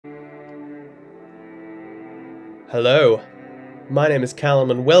Hello, my name is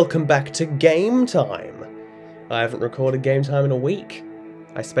Callum and welcome back to Game Time. I haven't recorded Game Time in a week.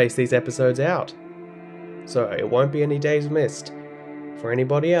 I spaced these episodes out, so it won't be any days missed for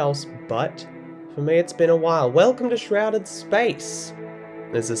anybody else, but for me it's been a while. Welcome to Shrouded Space.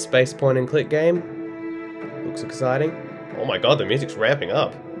 This is a space point and click game. Looks exciting. Oh my god, the music's ramping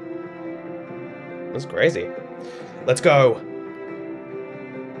up. That's crazy. Let's go.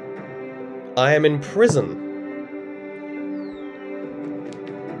 I am in prison.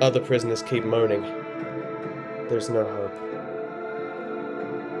 Other prisoners keep moaning. There's no hope.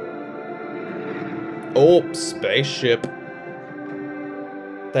 Oh, spaceship.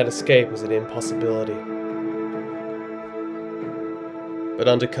 That escape was an impossibility. But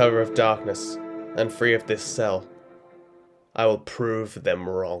under cover of darkness, and free of this cell, I will prove them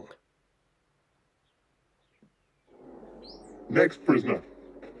wrong. Next prisoner.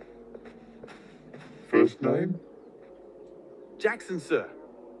 First name? Jackson, sir.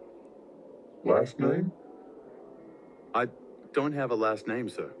 Last name? I don't have a last name,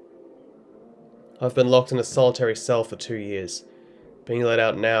 sir. I've been locked in a solitary cell for 2 years. Being let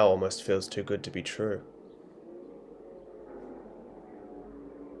out now almost feels too good to be true.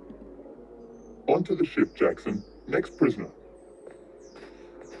 Onto the ship, Jackson. Next prisoner.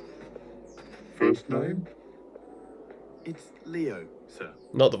 First name? It's Leo, sir.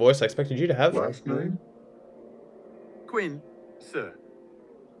 Not the voice I expected you to have. Last name? Quinn, sir.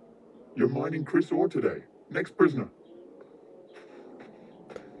 You're mining Chris ore today. Next prisoner.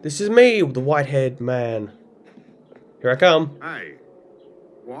 This is me, the white-haired man. Here I come. Hey,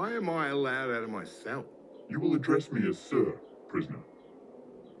 why am I allowed out of my cell? You will address me as Sir, prisoner.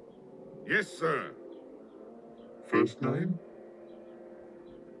 Yes, sir. First name?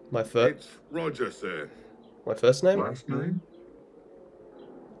 My It's Roger, sir. first name? Last name?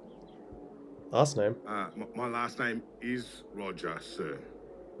 Last name? My last name is Roger, sir.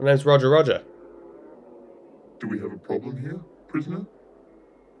 My name's Roger. Do we have a problem here, prisoner?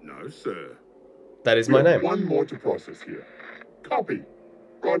 No, sir. That is We my have name. one more to process here. Copy.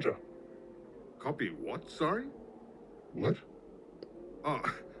 Roger. Copy what, sorry? What? Oh,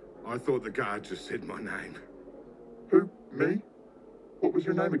 I thought the guard just said my name. Who? Me? What was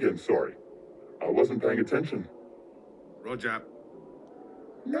your name again? Sorry. I wasn't paying attention. Roger.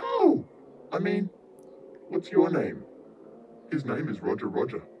 No! I mean, what's your name? His name is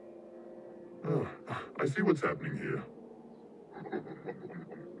Roger. Oh, I see what's happening here.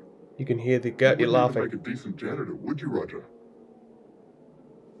 You can hear the gut, you're You wouldn't laughing. make a decent janitor, would you, Roger?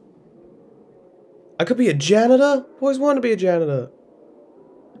 I could be a janitor? Always wanted to be a janitor.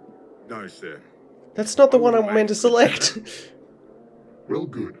 No, sir. That's not the I one I'm wouldn't meant to make a select. Well,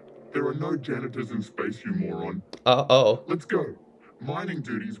 good. There are no janitors in space, you moron. Uh-oh. Let's go. Mining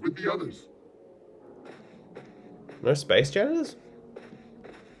duties with the others. No space janitors?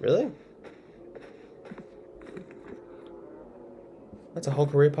 Really? That's a whole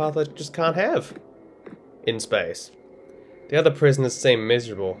career path I just can't have. In space. The other prisoners seem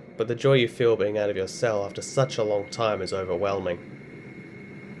miserable, but the joy you feel being out of your cell after such a long time is overwhelming.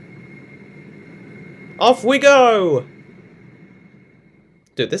 Off we go!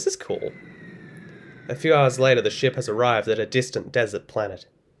 Dude, this is cool. A few hours later, the ship has arrived at a distant desert planet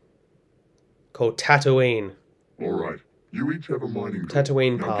called Tatooine. All right. You each have a mining tool.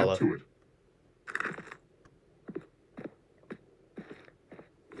 Tatooine Now parlor. get to it.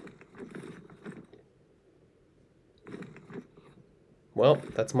 Well,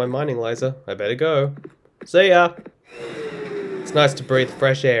 that's my mining laser. I better go. See ya! It's nice to breathe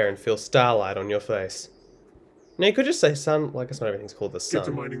fresh air and feel starlight on your face. Now you could just say sun, well I guess not everything's called the Get to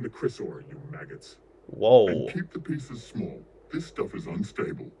sun. mining the Chris ore, you maggots. Whoa. And keep the pieces small. This stuff is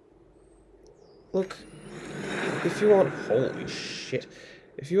unstable. Look, if you want, holy shit.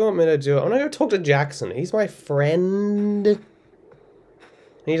 If you want me to do it, I'm gonna go talk to Jackson. He's my friend.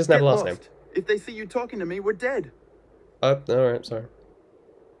 He doesn't have a last name. If they see you talking to me, we're dead. Oh, alright, sorry.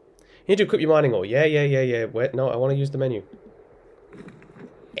 You need to equip your mining ore. Yeah. Wait, no, I want to use the menu.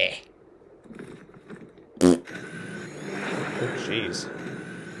 Eh. Oh, jeez.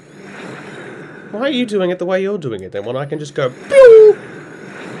 Why are you doing it the way you're doing it then, when I can just go pew!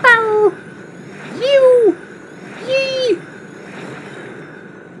 Bow! You! Yee!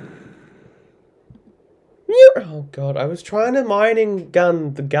 You! Oh god, I was trying to mining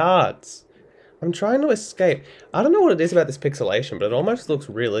gun the guards. I'm trying to escape. I don't know what it is about this pixelation, but it almost looks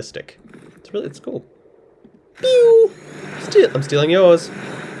realistic. It's cool. Pew! I'm stealing yours.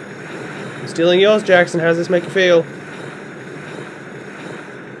 I'm stealing yours, Jackson. How does this make you feel?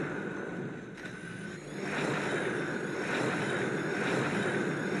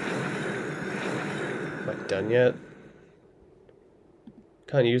 done yet?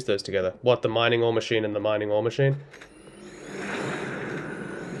 Can't use those together. What, the mining ore machine and the mining ore machine?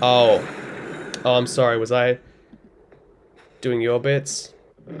 Oh. Oh, I'm sorry, was I doing your bits?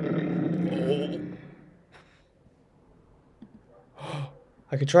 Oh.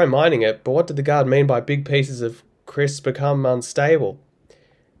 I could try mining it, but what did the guard mean by big pieces of Chris become unstable?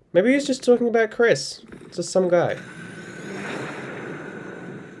 Maybe he's just talking about Chris. Just some guy.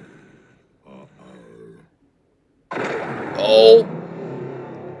 Oh!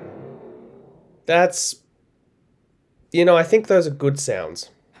 That's... You know, I think those are good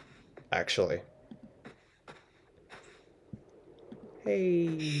sounds. Actually.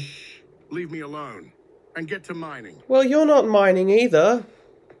 Hey... Leave me alone. And get to mining. Well, you're not mining either.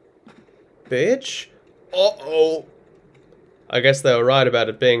 Bitch. Uh-oh. I guess they were right about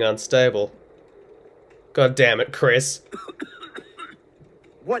it being unstable. God damn it, Chris.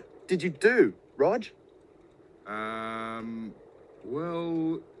 What did you do, Rog?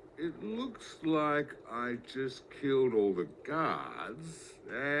 Well, it looks like I just killed all the guards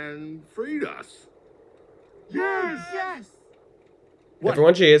and freed us. Yes! Yes! What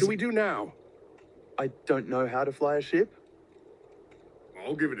Everyone cheers. do we do now? I don't know how to fly a ship.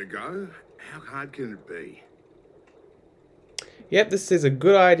 I'll give it a go. How hard can it be? Yep, this is a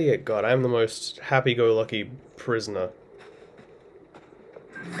good idea. God, I'm the most happy-go-lucky prisoner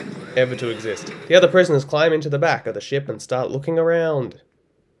ever to exist. The other prisoners climb into the back of the ship and start looking around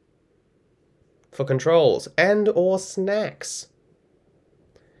for controls and or snacks.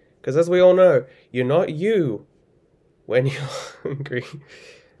 Because as we all know, you're not you when you're hungry.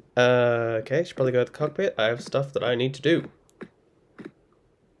 Okay, should probably go to the cockpit. I have stuff that I need to do.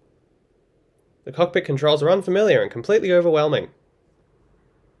 The cockpit controls are unfamiliar and completely overwhelming.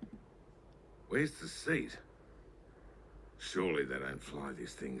 Where's the seat? Surely they don't fly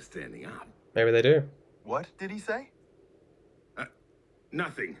this thing standing up. Maybe they do. What did he say?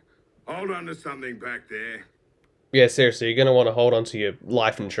 Nothing. Hold on to something back there. Yeah, seriously, you're gonna want to hold on to your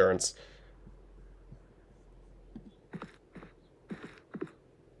life insurance.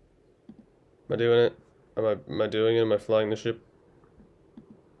 Am I doing it? Am I doing it? Am I flying the ship?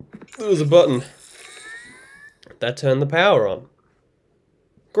 There was a button. That turned the power on.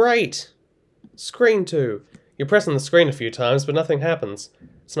 Great! Screen 2. You're pressing the screen a few times, but nothing happens.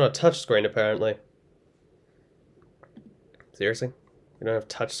 It's not a touch screen, apparently. Seriously? You don't have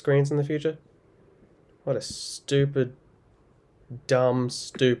touch screens in the future? What a stupid, dumb,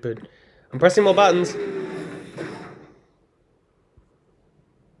 stupid... I'm pressing more buttons!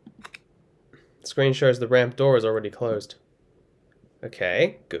 The screen shows the ramp door is already closed.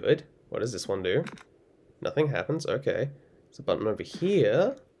 Okay, good. What does this one do? Nothing happens, okay. There's a button over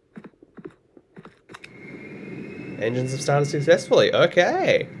here. Engines have started successfully,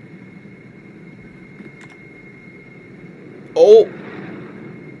 okay. Oh!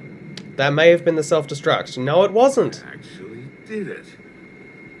 That may have been the self-destruct. No, it wasn't! Actually did it.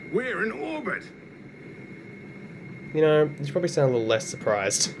 We're in orbit. You know, you should probably sound a little less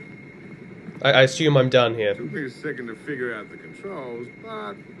surprised. I assume I'm done here. Took me a second to figure out the controls,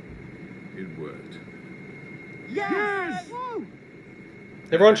 but it worked. Yes! Woo!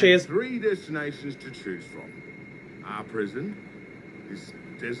 Everyone I had cheers. 3 destinations to choose from. Our prison, this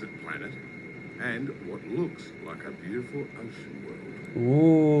desert planet, and what looks like a beautiful ocean world.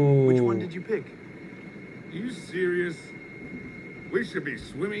 Ooh. Which one did you pick? You serious? We should be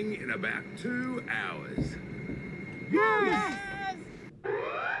swimming in about 2 hours. Yes!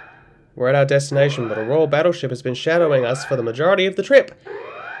 We're at our destination, but a royal battleship has been shadowing us for the majority of the trip.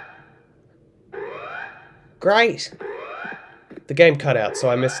 Great! The game cut out, so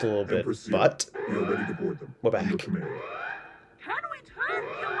I missed a little bit, Empress Seal, but we are ready to board them. we're On your back. command. Can we turn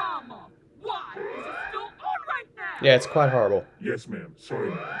the alarm off? Why is it still on right now? Yeah, it's quite horrible. Yes, ma'am. Sorry,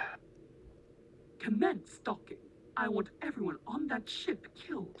 ma'am. Commence stalking. I want everyone on that ship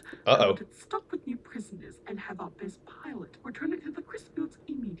killed. Uh-oh. I want it stuck with new prisoners and have our best pilot return it to the Crispfields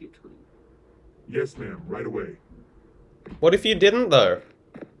immediately. Yes, ma'am. Right away. What if you didn't, though?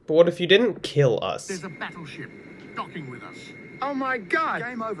 But what if you didn't kill us? There's a battleship docking with us. Oh my god!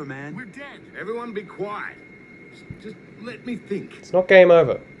 Game over, man. We're dead. Everyone be quiet. Just let me think. It's not game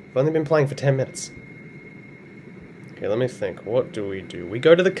over. I've only been playing for 10 minutes. Okay, let me think. What do? We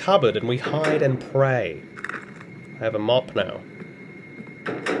go to the cupboard and we hide and pray. I have a mop now.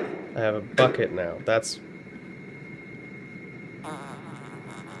 I have a bucket now. That's...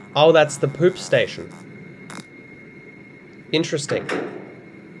 Oh, that's the poop station. Interesting.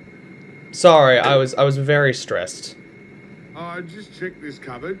 Sorry, I was very stressed. I just checked this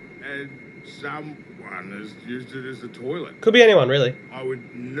cupboard and someone Partners used it as a toilet. Could be anyone, really. I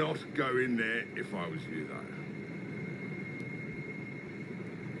would not go in there if I was you, though.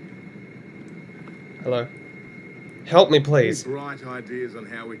 Hello. Help me, please. Any bright ideas on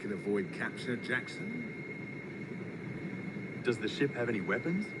how we can avoid capture, Jackson? Does the ship have any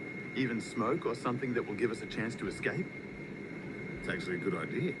weapons? Even smoke or something that will give us a chance to escape? It's actually a good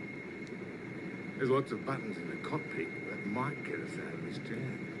idea. There's lots of buttons in the cockpit that might get us out of this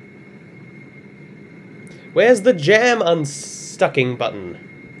jam. Where's the jam unstucking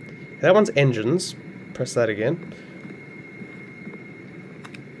button? That one's engines. Press that again.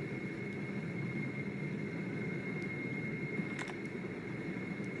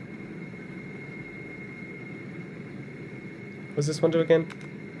 What's this one do again?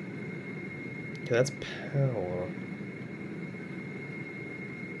 Okay, that's power.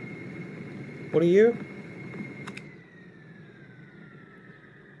 What are you?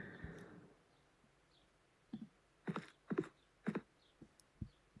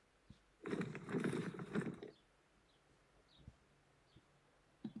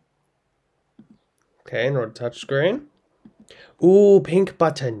 Okay, not a touchscreen. Ooh, pink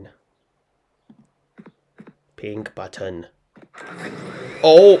button. Pink button.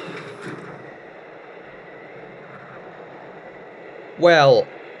 Oh! Well.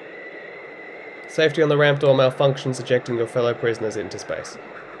 Safety on the ramp door malfunctions, ejecting your fellow prisoners into space.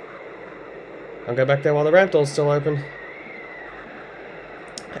 I'll go back there while the ramp door's still open.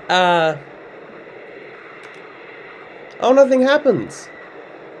 Oh, nothing happens!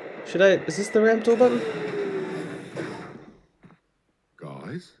 Should I... Is this the ramp door button?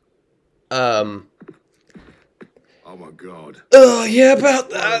 Guys? Oh my god. Oh, yeah,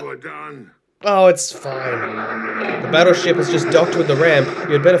 about that! What have I done? Oh, it's fine. The battleship has just docked with the ramp.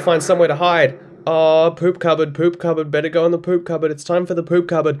 You'd better find somewhere to hide. Oh, poop cupboard, poop cupboard. Better go in the poop cupboard. It's time for the poop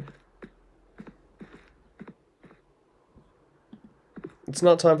cupboard. It's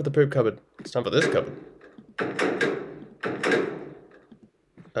not time for the poop cupboard. It's time for this cupboard.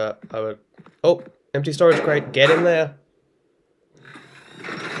 Oh, empty storage crate. Get in there.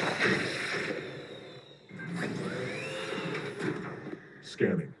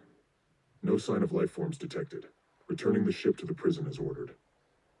 Scanning. No sign of life forms detected. Returning the ship to the prison as ordered.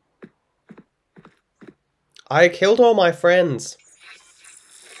 I killed all my friends.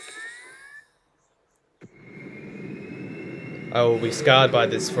 I will be scarred by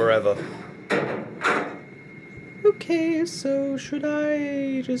this forever. Okay, so should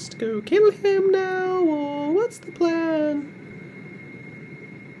I just go kill him now, or what's the plan?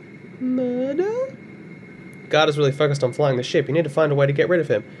 Murder? Guard is really focused on flying the ship. You need to find a way to get rid of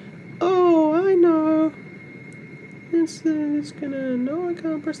him. Oh, I know. This is gonna... No, I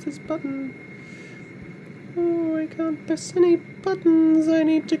can't press this button. Oh, I can't press any buttons. I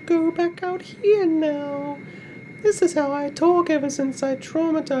need to go back out here now. This is how I talk ever since I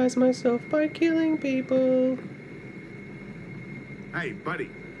traumatized myself by killing people. Hey, buddy.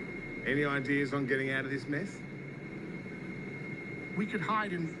 Any ideas on getting out of this mess? We could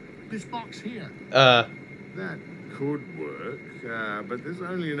hide in this box here. That could work, but there's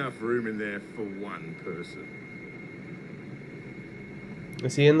only enough room in there for one person.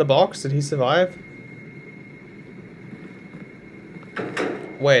 Is he in the box? Did he survive?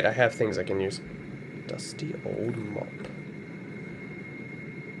 Wait, I have things I can use. Dusty old mop.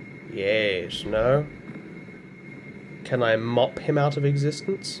 Yes, no? Can I mop him out of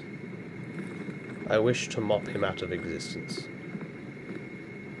existence? I wish to mop him out of existence.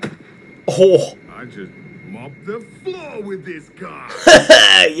 Oh! I just mopped the floor with this guy.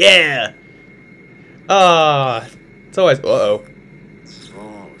 Yeah! Ah, it's always... Uh-oh.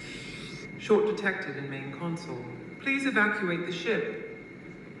 Oh, Short detected in main console. Please evacuate the ship.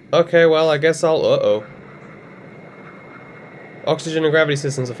 Okay, well, I guess I'll... Uh-oh. Oxygen and gravity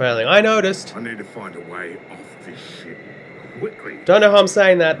systems are failing. I noticed! I need to find a way off this ship quickly. Don't know how I'm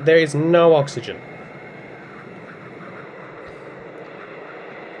saying that. There is no oxygen.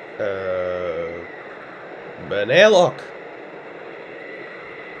 An airlock.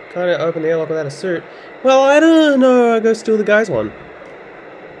 Can't open the airlock without a suit. Well, I don't know. I'll go steal the guy's one.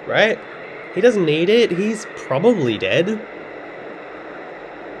 Right? He doesn't need it. He's probably dead.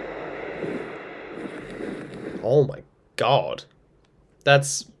 Oh my god.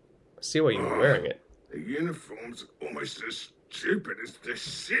 That's... I see why you were wearing it. The uniform's almost as stupid as the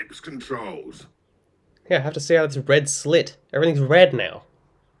ship's controls. Yeah, I have to see how it's red slit. Everything's red now.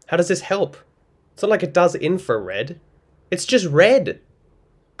 How does this help? It's not like it does infrared. It's just red.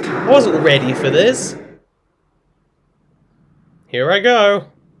 I wasn't ready for this. Here I go.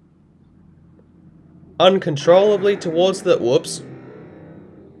 Uncontrollably towards the... Whoops.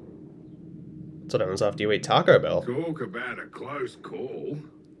 That's what happens after you eat Taco Bell. Talk about a close call.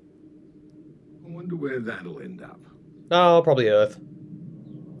 I wonder where that'll end up. Oh, probably Earth.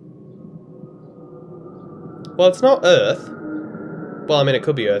 Well, it's not Earth. Well, I mean, it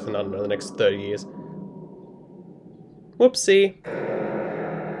could be Earth in, I don't know, the next 30 years. Whoopsie.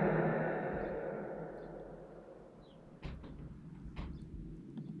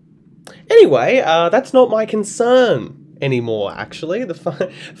 Anyway, that's not my concern anymore, actually. The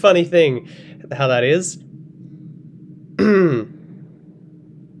funny thing, how that is.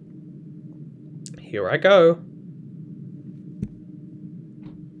 Here I go.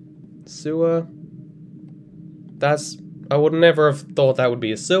 Sewer. I would never have thought that would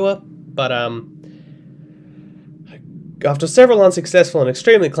be a sewer, but after several unsuccessful and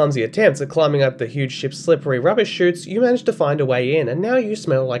extremely clumsy attempts at climbing up the huge ship's slippery rubbish chutes, you managed to find a way in, and now you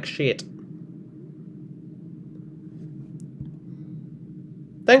smell like shit.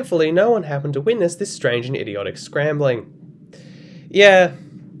 Thankfully, no one happened to witness this strange and idiotic scrambling. Yeah,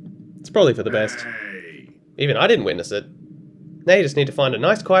 it's probably for the best. Hey. Even I didn't witness it. Now you just need to find a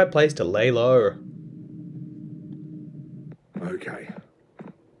nice quiet place to lay low. Okay.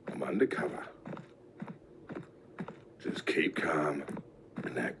 I'm undercover. Just keep calm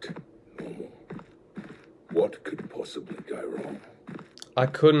and act normal. What could possibly go wrong? I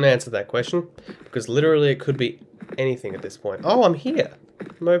couldn't answer that question, because literally it could be anything at this point. Oh, I'm here.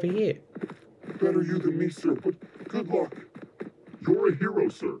 I'm over here. Better you than me, sir, but good luck. You're a hero,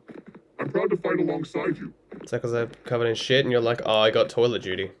 sir. I'm proud to fight alongside you. Is that because I'm covered in shit and you're like, oh, I got toilet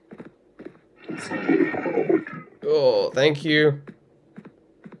duty? Oh, thank you.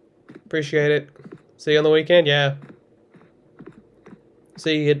 Appreciate it. See you on the weekend? Yeah.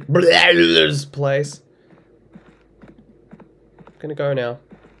 See you at this place. Gonna go now.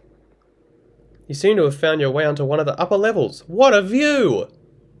 You seem to have found your way onto one of the upper levels. What a view!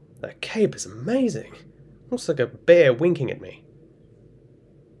 That cape is amazing. Looks like a bear winking at me.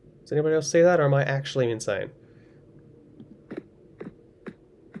 Does anybody else see that, or am I actually insane?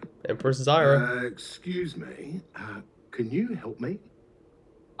 Empress Zyra. Excuse me. Can you help me?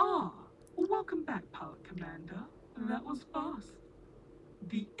 Ah, welcome back, Pilot Commander. That was fast.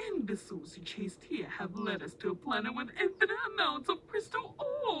 The imbeciles you chased here have led us to a planet with infinite amounts of crystal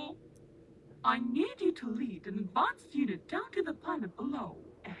ore. I need you to lead an advanced unit down to the planet below,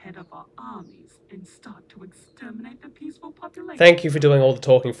 ahead of our armies, and start to exterminate the peaceful population. Thank you for doing all the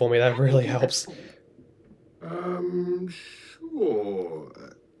talking for me, that really helps. Sure.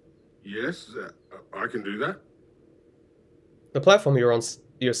 Yes, I can do that. The platform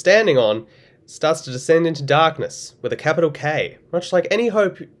you're standing on starts to descend into darkness, with a capital K, much like any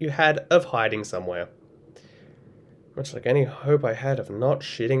hope you had of hiding somewhere. Much like any hope I had of not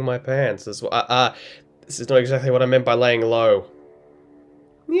shitting my pants as well. This is not exactly what I meant by laying low.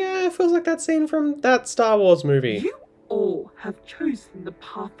 Yeah, it feels like that scene from that Star Wars movie. You all have chosen the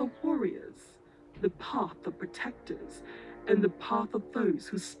path of warriors, the path of protectors, and the path of those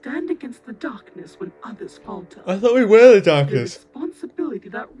who stand against the darkness when others falter. I thought we were the The darkness. responsibility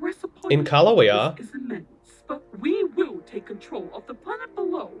that rests upon In color we are. is immense, but we will take control of the planet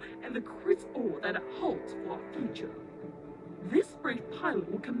below and the crystal ore that it holds for our future. This brave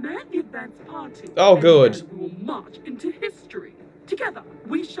pilot will command the advanced party. Oh, and good. then we will march into history. Together,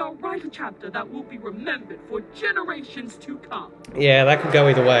 we shall write a chapter that will be remembered for generations to come. Yeah, that could go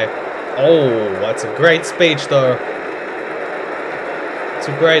either way. Oh, that's a great speech, though. It's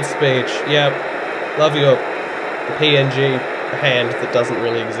a great speech. Yep. Love your PNG hand that doesn't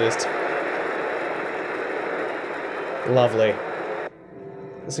really exist. Lovely.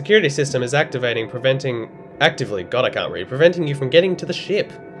 The security system is actively, God, I can't read, preventing you from getting to the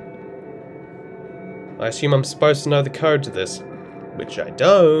ship. I assume I'm supposed to know the code to this, which I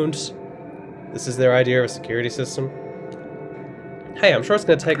don't. This is their idea of a security system. Hey, I'm sure it's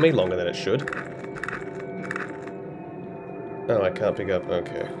going to take me longer than it should. Oh, I can't pick up.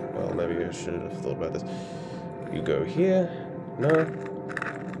 Okay. Well, maybe I should have thought about this. You go here. No.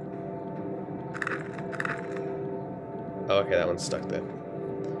 Oh, okay, that one's stuck there.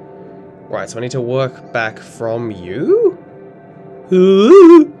 Right, so I need to work back from you?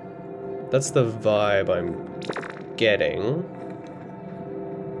 Ooh. That's the vibe I'm getting.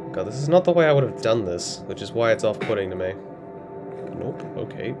 God, this is not the way I would have done this, which is why it's off-putting to me. Nope.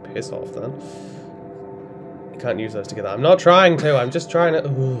 Okay, piss off then. You can't use those together. I'm not trying to, I'm just trying to...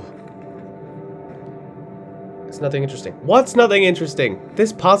 Ooh. It's nothing interesting. What's nothing interesting?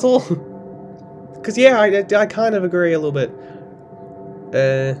 This puzzle? Because, yeah, I kind of agree a little bit.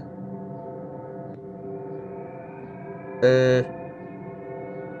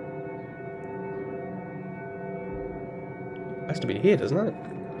 Has to be here, doesn't it?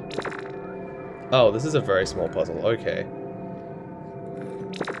 Oh, this is a very small puzzle. Okay.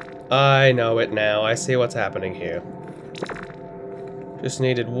 I know it now. I see what's happening here. Just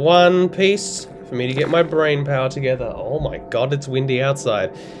needed one piece for me to get my brain power together. Oh my god, it's windy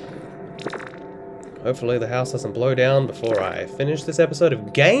outside. Hopefully the house doesn't blow down before I finish this episode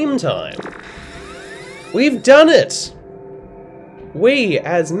of Game Time. We've done it! We,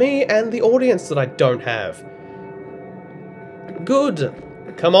 as me and the audience that I don't have. Good.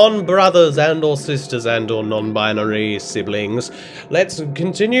 Come on, brothers and or sisters and or non-binary siblings. Let's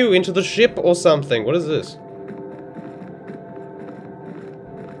continue into the ship or something. What is this?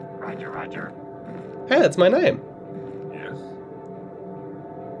 Roger, Roger. Hey, that's my name. Yes?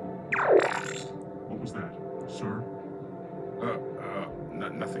 What was that, sir?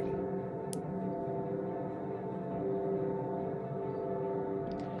 Nothing.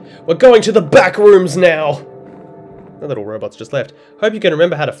 We're going to the back rooms now! The little robot's just left. Hope you can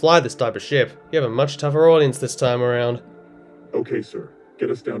remember how to fly this type of ship. You have a much tougher audience this time around. Okay, sir.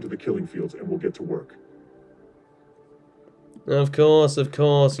 Get us down to the killing fields and we'll get to work. Of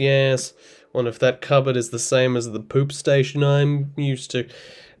course, yes. Wonder if that cupboard is the same as the poop station I'm used to.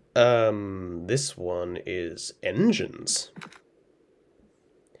 This one is engines.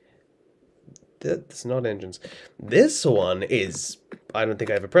 That's not engines. This one is... I don't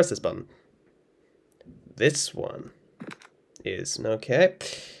think I ever pressed this button. This one is... Okay.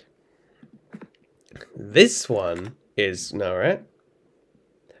 This one is... No, right?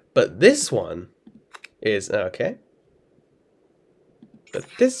 But this one is... Okay. But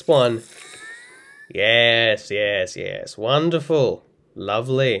this one... Yes. Wonderful.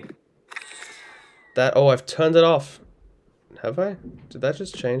 Lovely. That... Oh, I've turned it off. Have I? Did that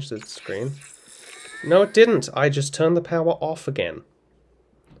just change the screen? No, it didn't. I just turned the power off again.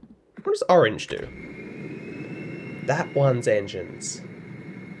 What does orange do? That one's engines.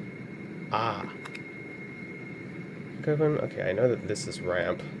 Ah. Okay, I know that this is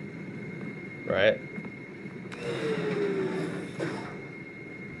ramp. Right?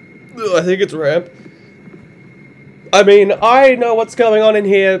 Ugh, I think it's ramp. I mean, I know what's going on in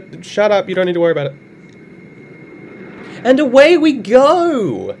here. Shut up, you don't need to worry about it. And away we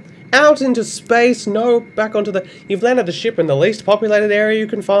go! Out into space, no, back onto the... You've landed the ship in the least populated area you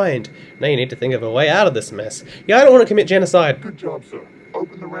can find. Now you need to think of a way out of this mess. Yeah, I don't want to commit genocide. Good job, sir.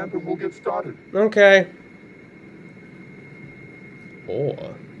 Open the ramp and we'll get started. Okay.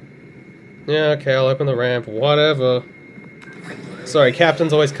 Or... Yeah, okay, I'll open the ramp, whatever. Sorry,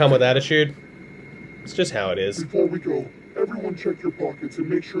 captains always come with attitude. It's just how it is. Before we go, everyone check your pockets and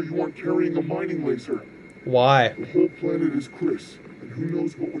make sure you aren't carrying a mining laser. Why? The whole planet is Chris, and who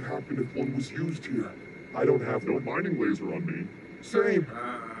knows what would happen if one was used here. I don't have no mining laser on me. Same.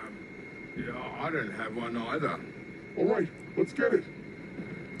 Yeah, I don't have one either. All right, let's get it.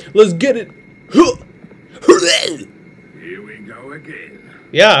 Let's get it! Here we go again.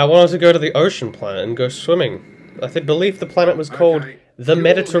 Yeah, I wanted to go to the ocean planet and go swimming. I believe the planet was called Okay, the you all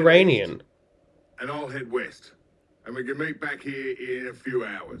Mediterranean. head east, and I'll head west. And we can meet back here in a few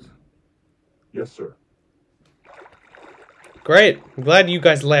hours. Yes, sir. Great. I'm glad you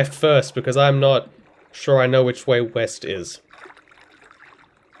guys left first, because I'm not sure I know which way west is.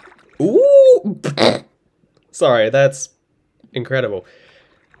 Ooh! Sorry, that's incredible.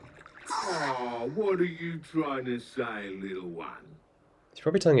 Oh, what are you trying to say, little one? He's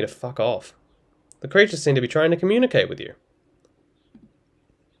probably telling you to fuck off. The creatures seem to be trying to communicate with you.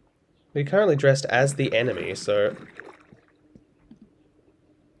 We're currently dressed as the enemy, so...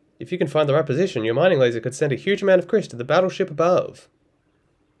 If you can find the right position, your mining laser could send a huge amount of Chris to the battleship above.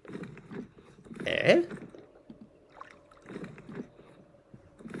 Eh?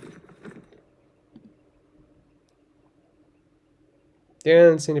 They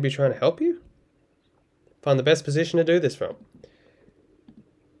don't seem to be trying to help you? Find the best position to do this from.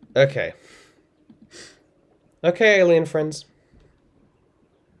 Okay. Okay, alien friends.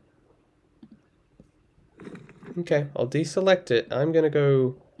 Okay, I'll deselect it. I'm gonna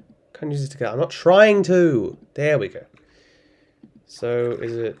go... Can't use it together. I'm not trying to! There we go. So,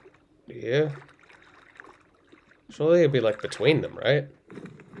 is it here? Surely it'd be like between them, right?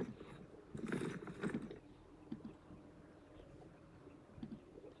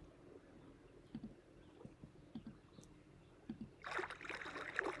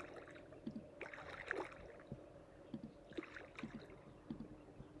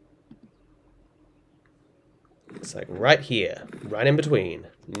 It's like right here, right in between.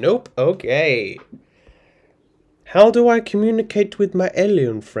 Nope, okay. How do I communicate with my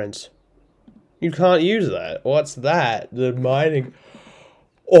alien friends? You can't use that. What's that? The mining...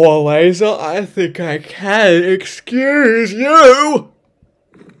 Or laser? I think I can. Excuse you!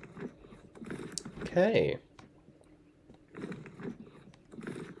 Okay.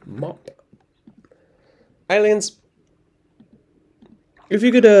 Mop. Aliens. If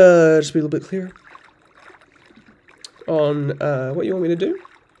you could just be a little bit clearer on what you want me to do,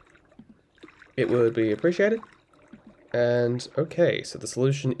 it would be appreciated. And okay, so the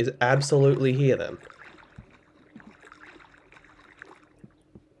solution is absolutely here then.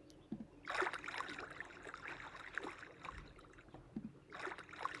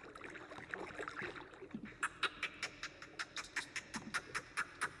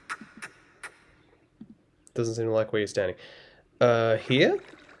 Doesn't seem to like where you're standing. Here?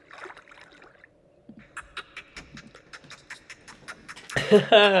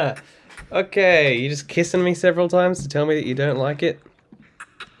 Okay, you just kissing me several times to tell me that you don't like it?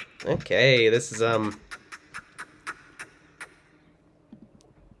 Okay, this is,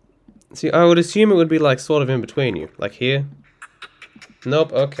 See, I would assume it would be, like, sort of in between you. Like here?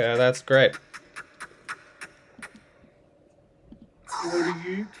 Nope, okay, that's great. What are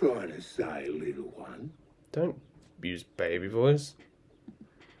you trying to say, little one? Don't use baby voice.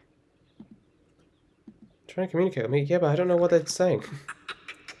 Trying to communicate with me? Yeah, but I don't know what they're saying.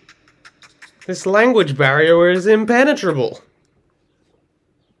 This language barrier is impenetrable.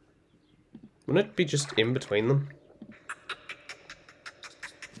 Wouldn't it be just in between them?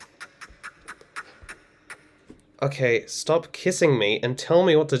 Okay, stop kissing me and tell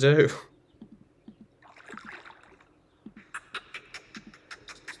me what to do.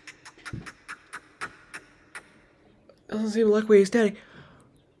 Doesn't seem like where he's standing.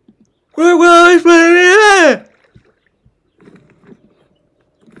 Where will I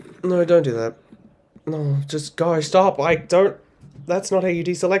No, don't do that. No, just go, stop. I don't... That's not how you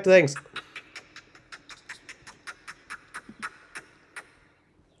deselect things.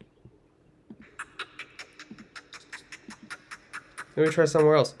 Let me try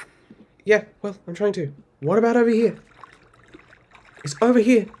somewhere else. Yeah, well, I'm trying to. What about over here? It's over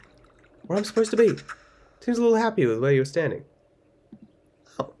here. Where I'm supposed to be. Seems a little happy with where you're standing.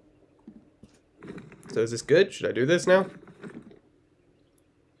 Oh. So is this good? Should I do this now?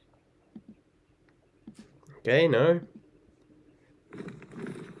 Okay, no.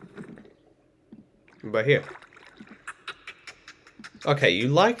 What about here? Okay, you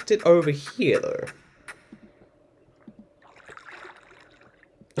liked it over here, though.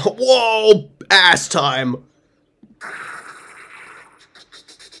 Whoa! Ass time!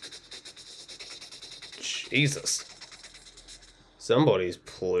 Jesus. Somebody's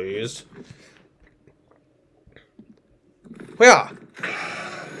pleased. Where?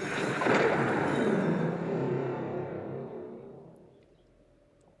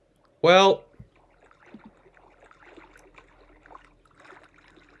 Well...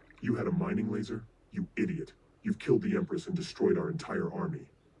 You had a mining laser? You idiot. You've killed the Empress and destroyed our entire army.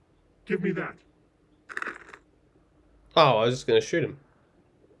 Give me that. Oh, I was just gonna shoot him.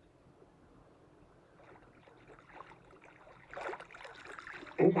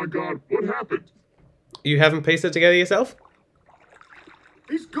 Oh my god, what happened? You haven't pieced it together yourself?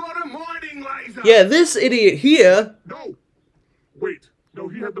 He's got a mining laser! Yeah, this idiot here... No! Wait. No,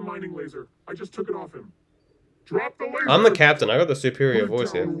 he had the mining laser. I just took it off him. Drop the laser! I'm the captain, I got the superior Put it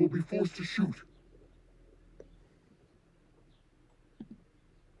voice down or here. we'll be forced to shoot.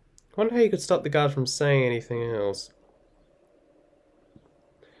 I wonder how you could stop the guard from saying anything else.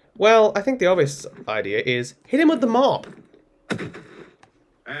 Well, I think the obvious idea is hit him with the mop.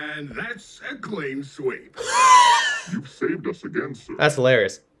 And that's a clean sweep. You've saved us again, sir. That's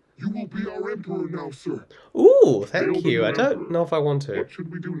hilarious. You will be our emperor now, sir. Ooh, thank Hail the you. I don't emperor. know if I want to. What should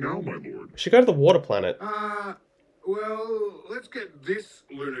we do now, my lord? We should go to the water planet. Well, let's get this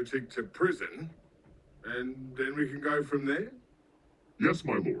lunatic to prison, and then we can go from there. Yes,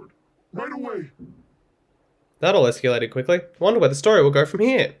 my lord. Right away. That all escalated quickly. Wonder where the story will go from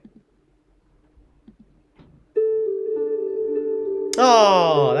here.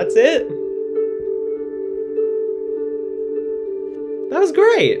 Oh, that's it? That was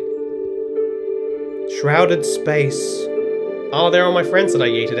great. Shrouded space. Oh, they're all my friends that I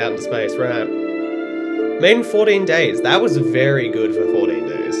yeeted out into space, right. Made in 14 days. That was very good for 14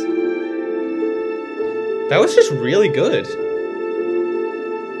 days. That was just really good.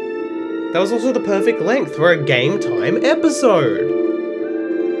 That was also the perfect length for a game time episode.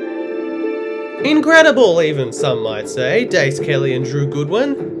 Incredible, even some might say. Dace Kelly and Drew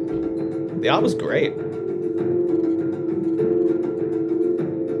Goodwin. The art was great.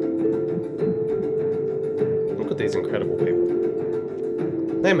 Look at these incredible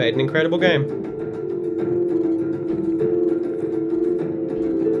people. They made an incredible game.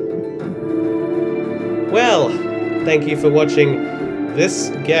 Well, thank you for watching this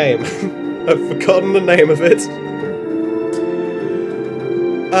game. I've forgotten the name of it.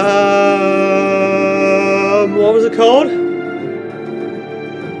 What was it called?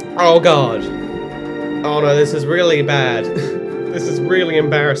 Oh god. Oh no, this is really bad. This is really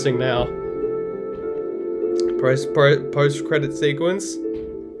embarrassing now. Post-credit sequence?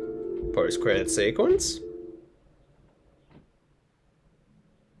 Post-credit sequence?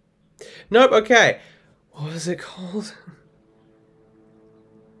 Nope, okay. What is it called?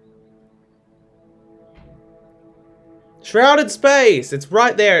 Shrouded Space! It's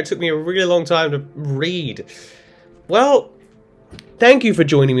right there. It took me a really long time to read. Well, thank you for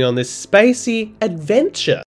joining me on this spacey adventure.